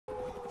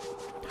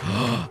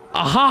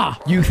Aha!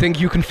 You think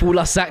you can fool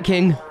us, Zach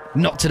King?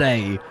 Not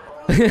today.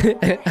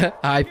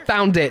 I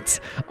found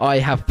it. I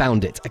have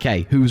found it.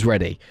 Okay, who's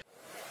ready?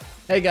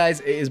 Hey guys,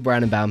 it is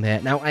Brandon Baum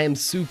here. Now, I am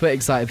super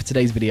excited for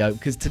today's video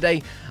because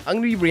today I'm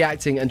going to be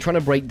reacting and trying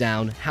to break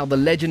down how the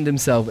legend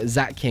himself,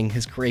 Zach King,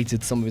 has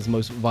created some of his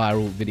most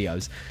viral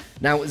videos.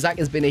 Now, Zach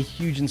has been a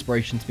huge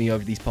inspiration to me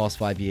over these past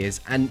 5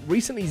 years, and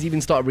recently he's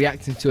even started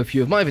reacting to a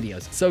few of my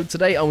videos. So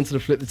today I wanted to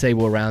flip the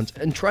table around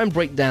and try and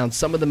break down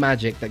some of the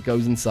magic that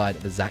goes inside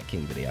of a Zach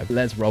King video.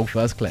 Let's roll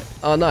first clip.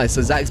 Oh, nice.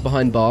 So Zach's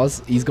behind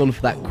bars. He's gone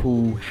for that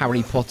cool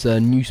Harry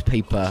Potter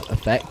newspaper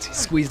effect. He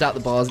squeezed out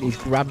the bars and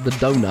he's grabbed the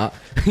donut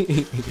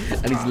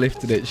and he's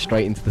lifted it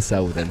straight into the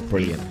cell with him.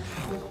 Brilliant.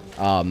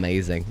 Oh,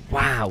 amazing.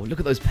 Wow, look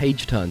at those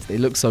page turns. They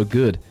look so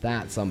good.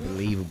 That's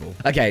unbelievable.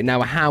 Okay, now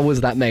how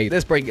was that made?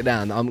 Let's break it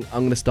down. I'm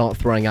going to start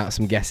throwing out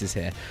some guesses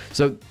here.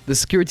 So the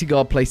security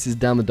guard places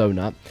down the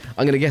donut.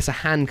 I'm going to guess a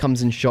hand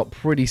comes in shot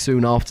pretty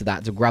soon after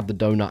that to grab the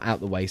donut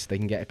out the way so they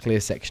can get a clear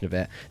section of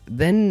it.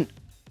 Then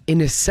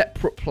in a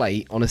separate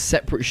plate, on a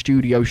separate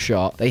studio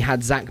shot, they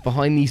had Zach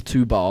behind these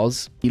two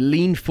bars. He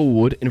leaned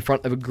forward in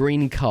front of a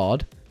green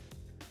card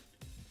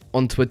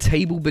onto a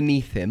table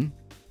beneath him,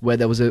 where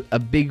there was a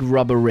big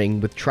rubber ring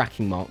with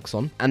tracking marks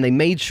on, and they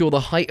made sure the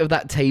height of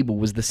that table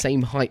was the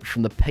same height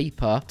from the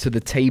paper to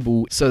the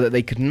table so that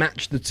they could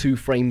match the two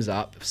frames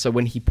up, so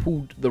when he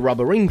pulled the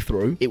rubber ring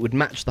through, it would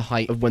match the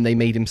height of when they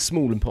made him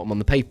small and put him on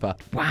the paper.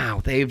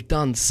 Wow, they have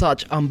done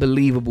such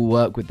unbelievable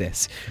work with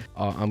this.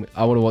 I want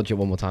to watch it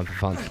one more time for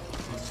fun.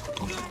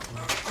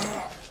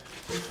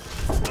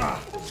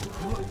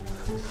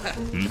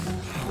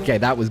 Okay,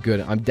 that was good.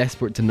 I'm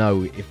desperate to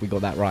know if we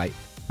got that right.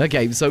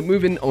 Okay, so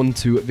moving on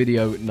to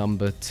video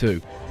number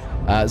 2.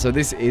 So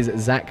this is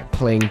Zach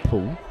playing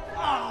pool.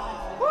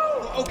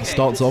 It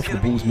starts off, the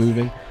ball's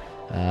moving.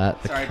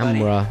 The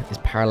camera is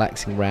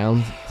parallaxing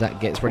round. Zach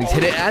gets ready to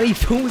hit it, and he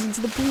falls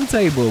into the pool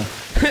table.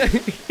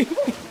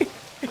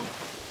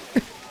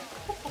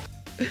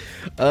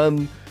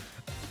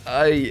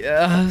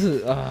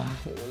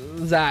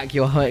 Zach,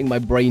 you're hurting my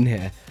brain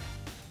here.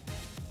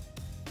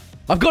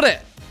 I've got it!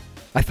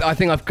 I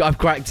think I've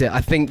cracked it.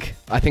 I think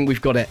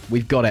we've got it.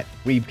 We've got it.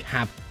 We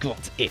have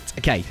got it.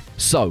 Okay,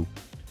 so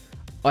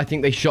I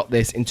think they shot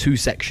this in 2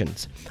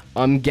 sections.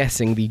 I'm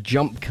guessing the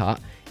jump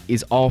cut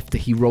is after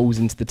he rolls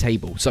into the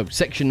table. So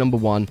section number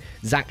 1,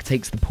 Zach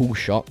takes the pool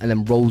shot and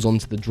then rolls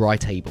onto the dry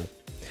table.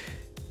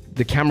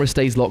 The camera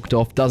stays locked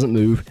off, doesn't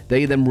move.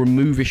 They then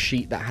remove a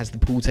sheet that has the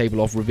pool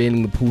table off,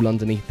 revealing the pool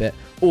underneath it,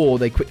 or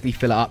they quickly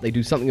fill it up. They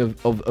do something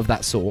of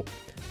that sort.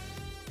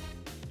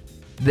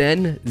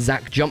 Then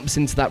Zach jumps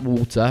into that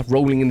water,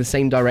 rolling in the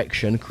same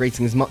direction,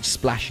 creating as much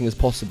splashing as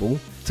possible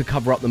to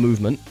cover up the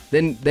movement.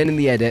 Then in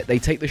the edit, they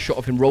take the shot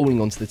of him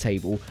rolling onto the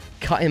table,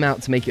 cut him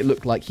out to make it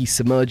look like he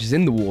submerges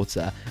in the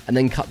water, and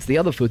then cut to the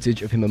other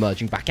footage of him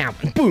emerging back out.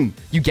 And boom,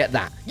 you get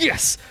that.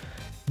 Yes!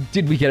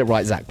 Did we get it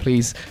right, Zach?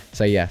 Please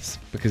say yes,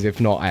 because if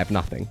not, I have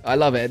nothing. I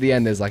love it. At the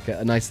end, there's like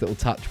a nice little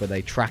touch where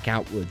they track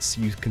outwards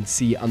so you can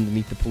see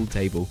underneath the pool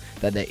table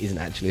that there isn't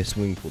actually a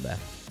swimming pool there.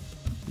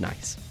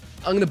 Nice.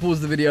 I'm going to pause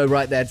the video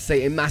right there to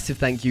say a massive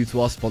thank you to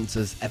our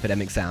sponsors,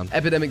 Epidemic Sound.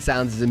 Epidemic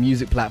Sounds is a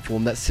music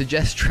platform that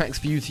suggests tracks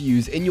for you to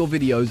use in your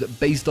videos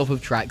based off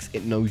of tracks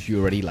it knows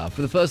you already love.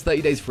 For the first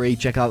 30 days free,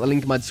 check out the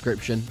link in my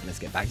description. Let's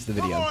get back to the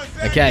video.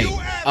 Okay,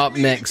 up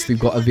next, we've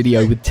got a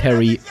video with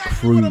Terry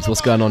Crews.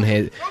 What's going on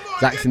here?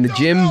 Zach's in the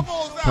gym,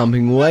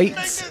 pumping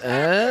weights,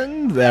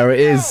 and there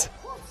it is.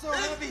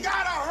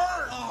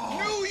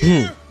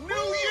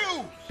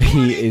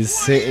 He is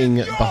sitting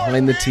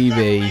behind the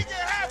TV,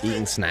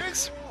 eating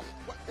snacks.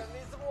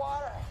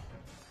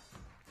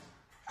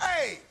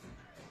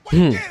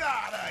 Get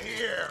out of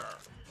here!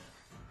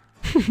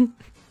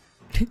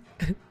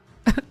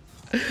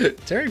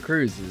 Terry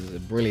Crews is a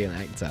brilliant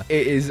actor.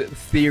 It is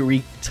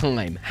theory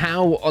time.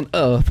 How on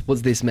earth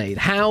was this made?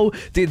 How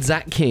did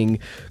Zach King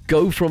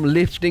go from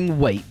lifting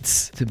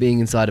weights to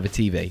being inside of a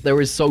TV? There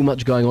is so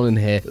much going on in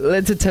here.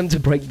 Let's attempt to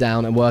break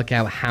down and work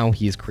out how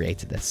he has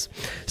created this.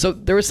 So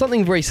there is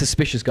something very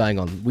suspicious going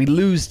on. We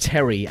lose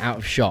Terry out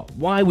of shot.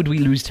 Why would we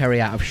lose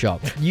Terry out of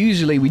shot?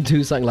 Usually we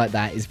do something like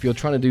that is if you're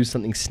trying to do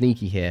something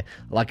sneaky here,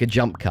 like a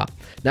jump cut.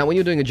 Now when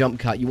you're doing a jump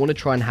cut, you want to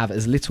try and have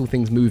as little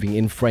things moving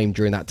in frame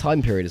during that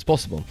time period as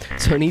possible.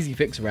 So an easy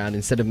fix around,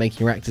 instead of making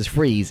your actors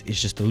freeze, is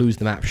just to lose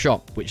them out of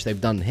shot, which they've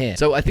done here.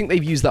 So I think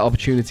they've used that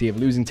opportunity of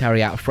losing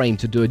Terry out of frame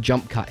to do a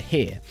jump cut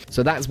here.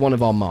 So that's one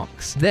of our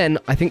marks. Then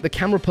I think the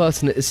camera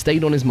person has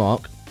stayed on his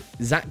mark.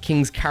 Zach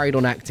King's carried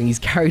on acting, he's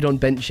carried on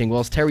benching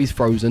whilst Terry's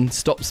frozen,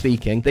 stopped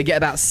speaking. They get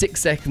about 6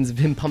 seconds of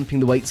him pumping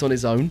the weights on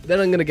his own. Then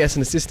I'm going to guess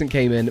an assistant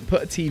came in,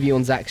 put a TV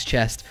on Zach's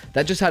chest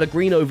that just had a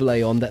green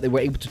overlay on that they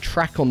were able to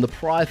track on the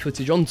prior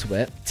footage onto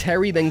it.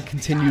 Terry then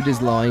continued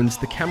his lines,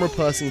 the camera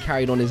person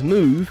carried on his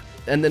move,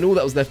 and then all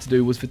that was left to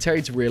do was for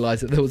Terry to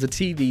realize that there was a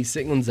TV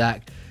sitting on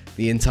Zach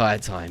the entire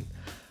time.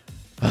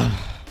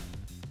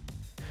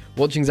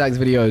 Watching Zach's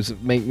videos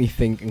make me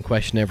think and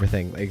question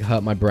everything. They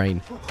hurt my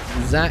brain.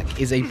 Zach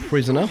is a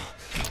prisoner.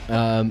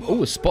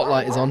 Oh, a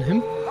spotlight is on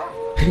him.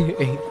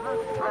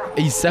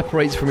 He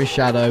separates from his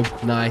shadow.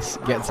 Nice.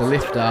 Gets a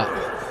lift up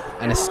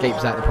and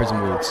escapes out the prison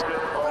walls.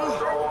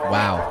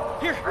 Wow.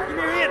 Here, give me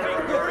your hand.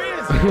 There he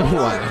is.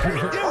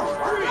 Wow.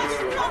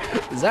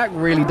 Zach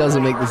really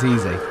doesn't make this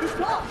easy.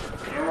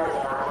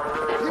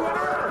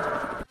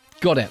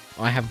 Got it.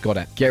 I have got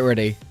it. Get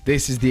ready.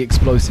 This is the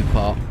explosive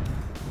part.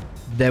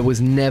 There was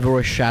never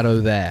a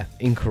shadow there.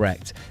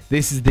 Incorrect.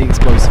 This is the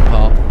explosive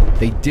part.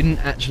 They didn't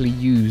actually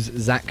use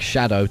Zach's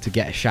shadow to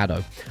get a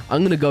shadow.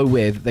 I'm going to go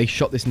with they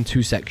shot this in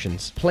 2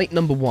 sections. Plate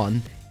number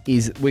 1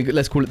 is,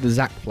 let's call it the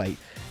Zach plate.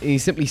 And he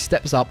simply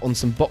steps up on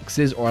some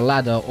boxes or a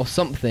ladder or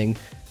something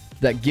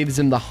that gives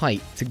him the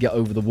height to get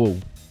over the wall.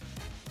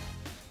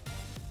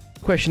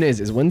 Question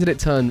is when did it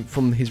turn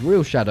from his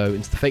real shadow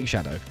into the fake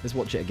shadow? Let's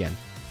watch it again.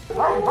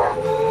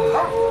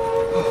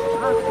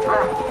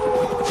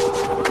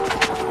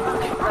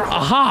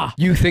 Aha!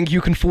 You think you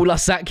can fool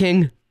us, Zach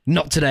King?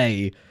 Not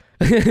today.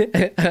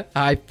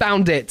 I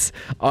found it.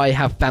 I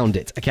have found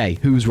it. Okay,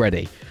 who's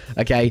ready?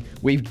 Okay,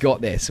 we've got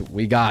this.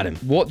 We got him.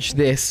 Watch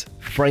this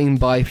frame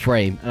by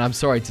frame. And I'm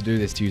sorry to do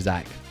this to you,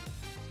 Zach.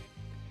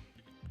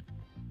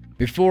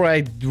 Before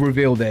I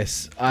reveal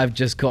this, I've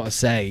just got to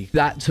say,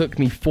 that took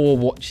me 4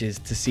 watches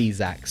to see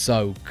Zach.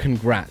 So,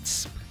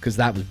 congrats, because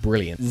that was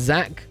brilliant.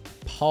 Zach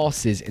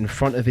passes in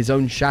front of his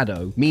own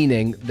shadow,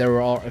 meaning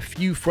there are a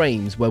few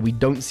frames where we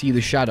don't see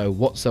the shadow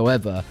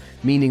whatsoever,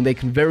 meaning they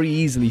can very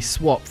easily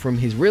swap from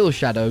his real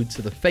shadow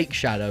to the fake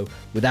shadow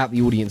without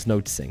the audience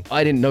noticing.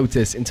 I didn't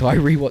notice until I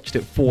rewatched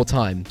it 4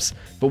 times,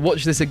 but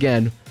watch this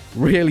again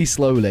really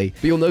slowly,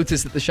 but you'll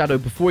notice that the shadow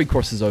before he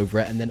crosses over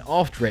it and then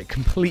after it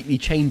completely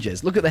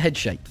changes. Look at the head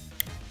shape.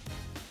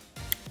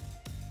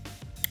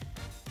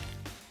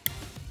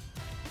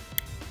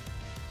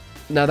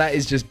 Now that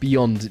is just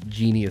beyond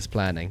genius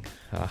planning.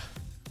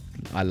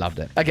 I loved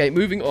it. Okay,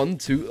 moving on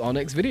to our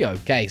next video.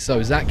 Okay,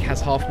 so Zach has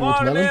half a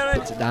watermelon,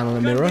 puts it down on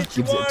a mirror,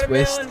 gives it a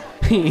twist,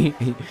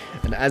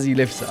 and as he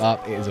lifts it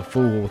up, it is a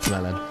full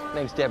watermelon.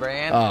 Name's Deborah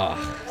Ann.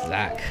 Oh,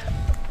 Zach.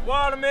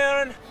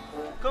 Watermelon,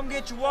 come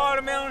get your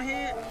watermelon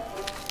here.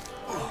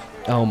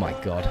 Oh my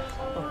god.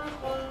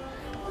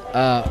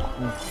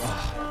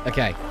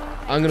 Okay,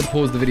 I'm gonna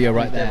pause the video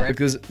right there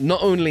because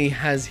not only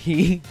has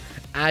he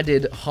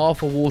added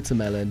half a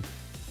watermelon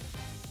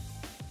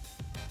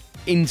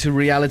into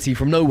reality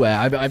from nowhere.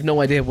 I have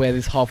no idea where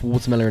this half a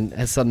watermelon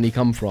has suddenly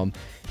come from.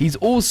 He's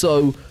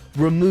also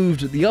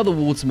removed the other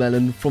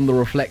watermelon from the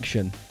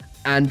reflection.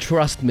 And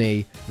trust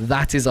me,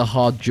 that is a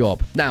hard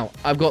job. Now,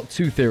 I've got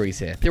 2 theories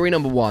here. Theory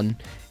number 1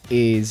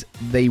 is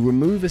they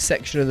remove a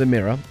section of the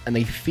mirror and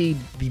they feed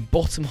the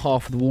bottom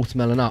half of the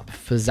watermelon up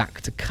for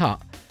Zach to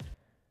cut.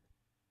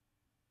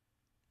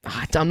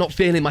 I'm not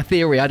feeling my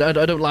theory. I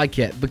don't like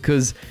it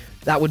because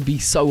that would be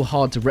so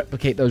hard to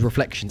replicate those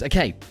reflections.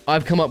 Okay,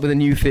 I've come up with a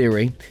new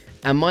theory,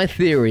 and my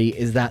theory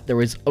is that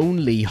there is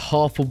only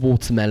half a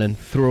watermelon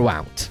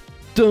throughout.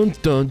 Dun,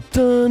 dun,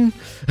 dun.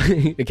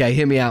 Okay,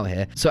 hear me out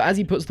here. So as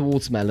he puts the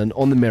watermelon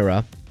on the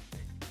mirror,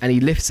 and he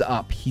lifts it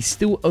up, he's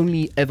still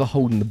only ever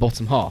holding the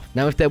bottom half.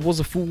 Now, if there was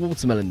a full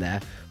watermelon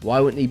there, why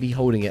wouldn't he be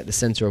holding it at the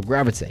center of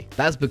gravity?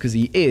 That's because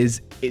he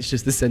is, it's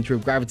just the center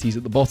of gravity is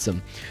at the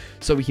bottom.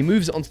 So he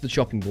moves it onto the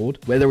chopping board,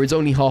 where there is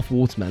only half a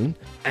watermelon,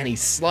 and he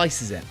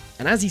slices it.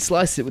 And as he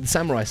slices it with the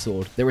samurai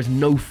sword, there is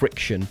no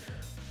friction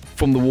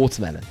from the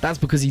watermelon. That's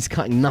because he's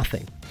cutting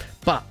nothing.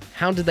 But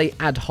how did they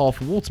add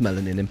half a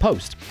watermelon in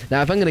post?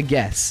 Now, if I'm gonna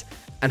guess,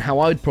 and how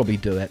I'd probably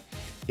do it,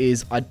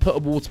 is I'd put a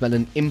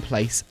watermelon in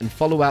place and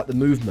follow out the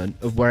movement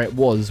of where it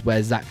was,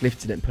 where Zach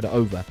lifted it and put it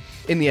over.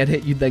 In the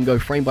edit, you'd then go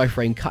frame by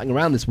frame, cutting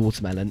around this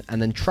watermelon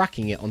and then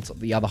tracking it on top of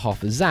the other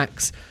half of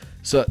Zach's,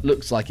 so it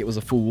looks like it was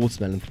a full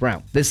watermelon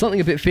throughout. There's something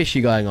a bit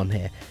fishy going on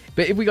here.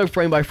 But if we go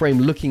frame by frame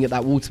looking at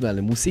that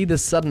watermelon, we'll see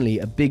there's suddenly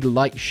a big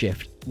light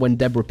shift when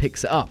Deborah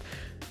picks it up.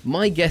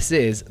 My guess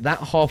is that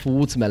half a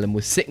watermelon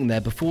was sitting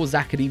there before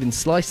Zach had even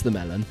sliced the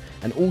melon,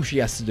 and all she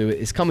has to do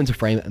is come into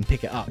frame and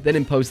pick it up. Then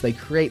in post, they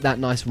create that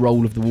nice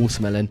roll of the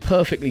watermelon,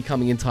 perfectly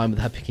coming in time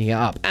with her picking it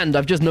up. And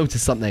I've just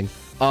noticed something.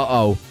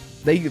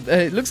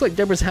 It looks like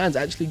Deborah's hands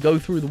actually go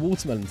through the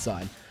watermelon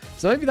sign.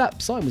 So maybe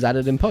that sign was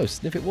added in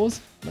post. And if it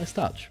was, nice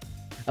touch.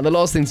 And the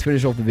last thing to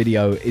finish off the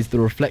video is the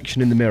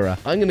reflection in the mirror.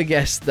 I'm going to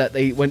guess that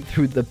they went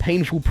through the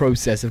painful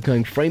process of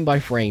going frame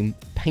by frame,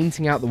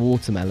 painting out the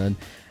watermelon,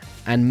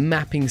 and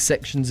mapping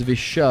sections of his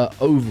shirt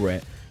over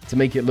it to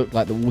make it look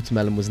like the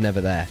watermelon was never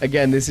there.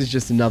 Again, this is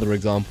just another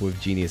example of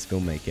genius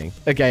filmmaking.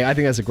 Okay, I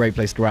think that's a great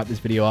place to wrap this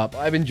video up.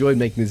 I've enjoyed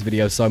making this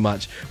video so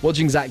much.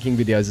 Watching Zach King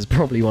videos is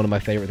probably one of my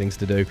favorite things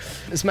to do.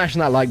 Smash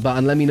that like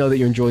button, let me know that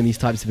you're enjoying these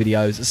types of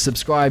videos.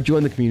 Subscribe,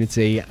 join the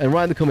community, and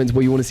write in the comments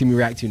what you want to see me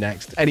react to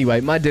next. Anyway,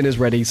 my dinner's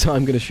ready, so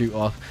I'm going to shoot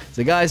off.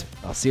 So guys,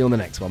 I'll see you on the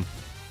next one.